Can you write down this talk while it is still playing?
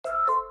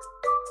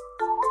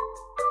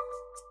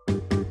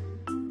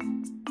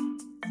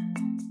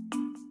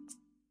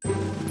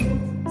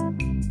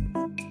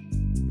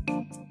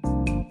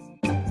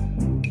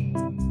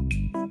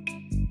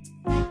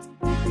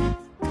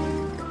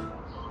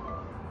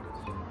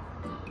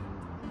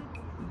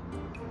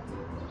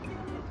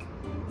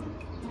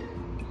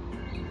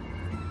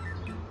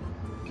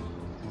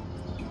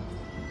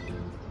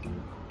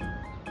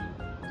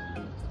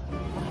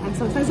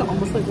sometimes I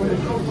almost like work.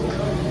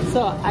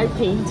 So I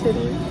painted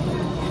you.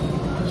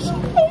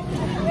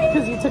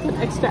 Because you took an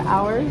extra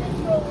hour.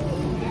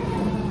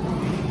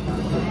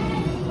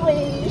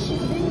 Wait,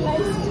 she's being nice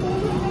to me.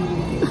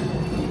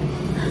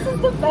 This is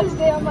the best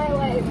day of my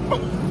life.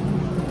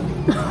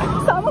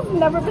 Someone's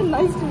never been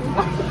nice to me.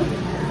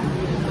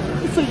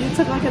 So you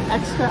took like an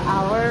extra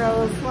hour. I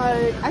was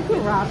like, I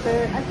could wrap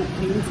it, I could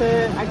paint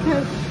it, I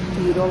could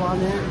doodle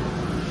on it.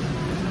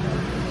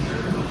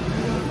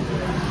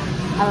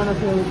 I don't know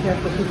if you really care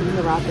for keeping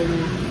the wrapping.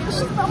 She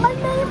spelled my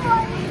name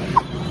right.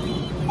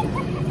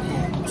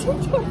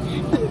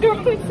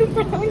 Girl, it's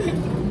super hungry.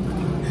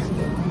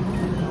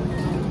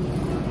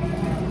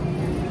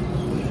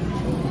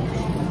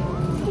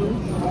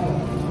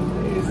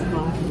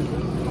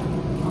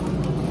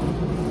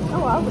 Oh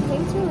wow, the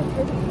paint's really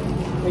pretty.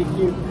 Thank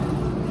you.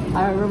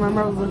 I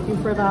remember I was looking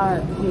for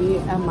that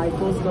paint at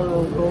Michael's, the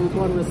gold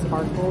one with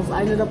sparkles.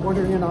 I ended up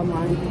ordering it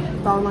online.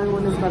 The online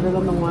one is better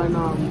than the one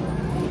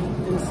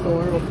in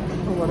store or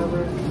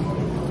whatever.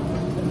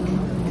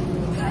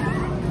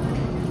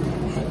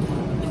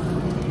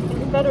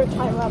 You better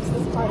time lapse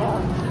this part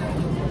out.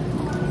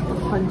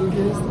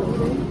 Honduras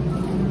lady.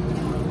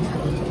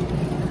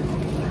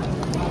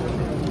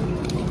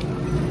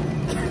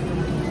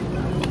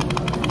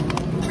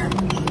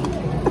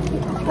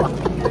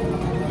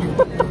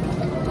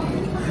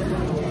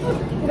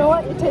 You know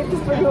what? Your tape is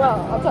pretty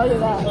well, I'll tell you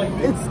that.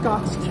 It's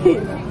Scotch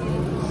tape.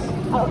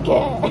 I don't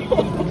care.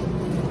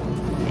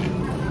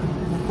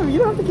 I mean, you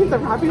don't have to keep the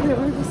wrapping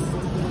paper. Just...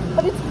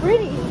 But it's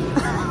pretty.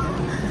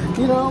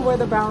 You know where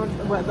the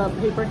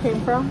paper came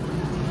from?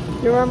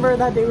 You remember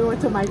that day we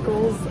went to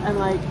Michael's and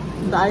like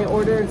I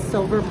ordered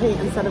silver paint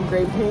instead of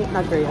gray paint,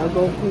 not gray,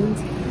 gold paint.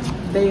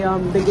 They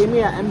gave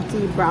me an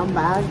empty brown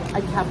bag.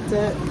 I kept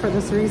it for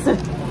this reason.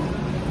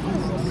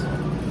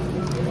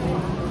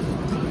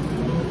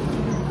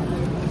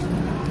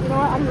 You know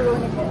what? I'm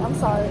ruining it. I'm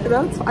sorry.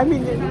 That's, I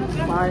mean, it's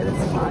fine.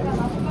 It's fine.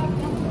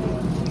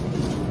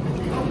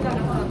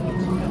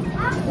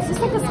 Is this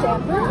like a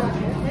stamper?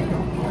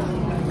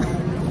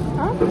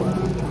 Huh?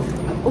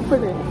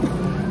 Open it.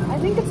 I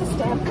think it's a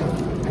stamper.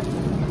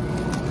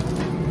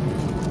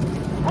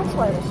 That's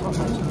why there's so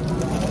much.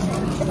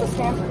 It's a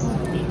stamper.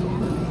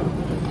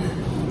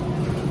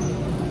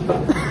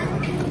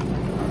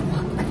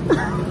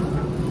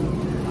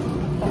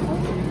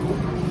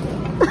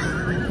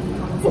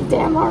 It's a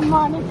damn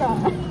harmonica.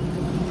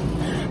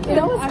 You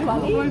know what's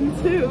funny? One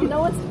too. You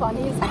know what's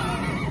funny is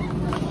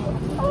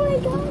oh my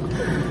god.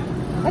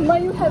 And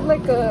when you had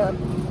like an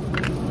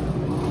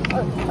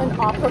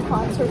opera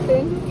concert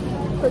thing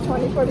for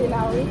 20-40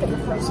 hour week and the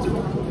first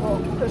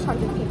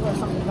 100 people or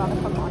something got a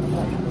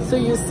harmonica. So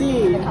you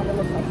see, It kind of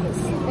looked like this.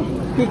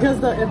 because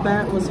the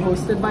event was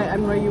hosted by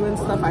NYU and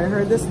stuff, I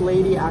heard this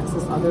lady ask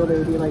this other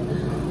lady, like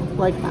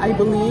I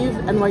believe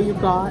NYU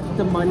got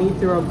the money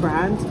through a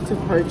grant to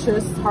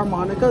purchase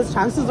harmonicas.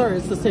 Chances are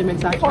it's the same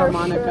exact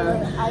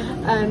harmonica. Sure.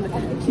 And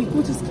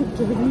people just kept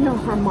giving me a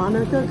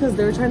harmonica because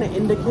they're trying to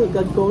indicate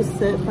that go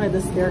sit by the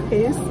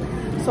staircase.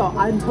 So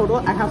in total,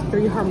 I have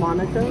 3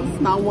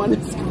 harmonicas. Not one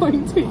is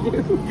going to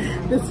you.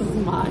 This is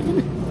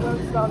mine.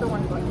 Where's the other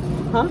one going?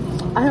 Huh?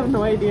 I have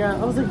no idea.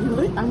 I was like,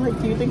 I'm like,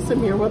 do you think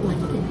Samir would like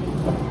it?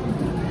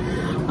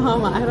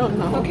 I don't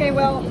know. Okay,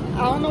 well, I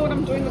don't know what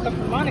I'm doing with the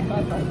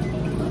harmonica, but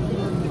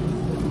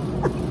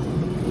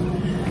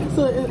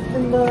So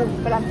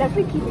but I'm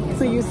definitely keeping it.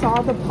 So you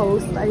saw the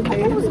post I I thought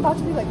it was made? about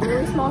to be like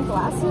really small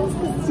glasses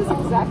because this is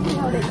exactly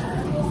how they.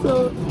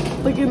 So,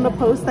 like in the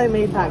post I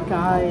made, that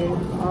guy,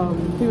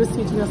 he was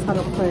teaching us how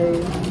to play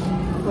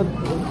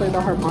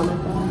the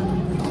harmonica.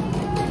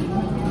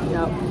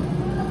 Yep.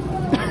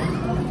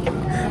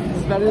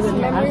 It's better This than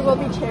your memory will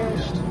iPhone. be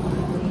cherished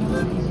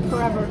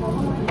forever.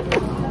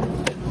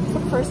 It's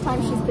the first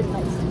time she's been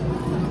nice.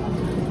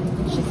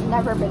 She's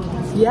never been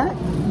nice. Yeah,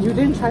 you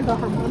didn't try the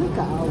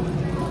harmonica out.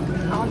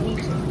 I don't need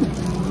to.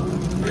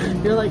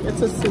 You're like,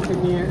 it's a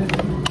souvenir.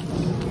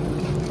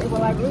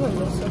 Well, I ruined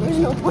this, so there's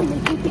no point in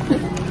keeping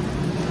it.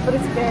 But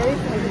it's very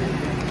pretty.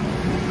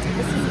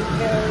 This is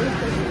very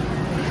pretty.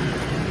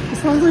 It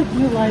sounds like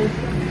you like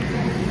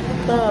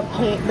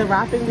the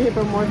wrapping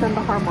paper more than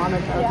the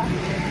harmonica. Yeah.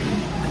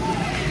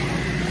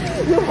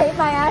 You hate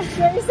my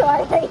ashtray, so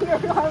I hate your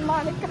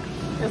harmonica.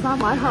 It's not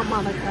my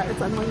harmonica, it's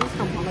NYU's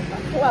harmonica.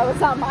 Well, it's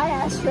not my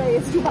ashtray,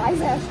 it's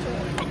Dubai's ashtray.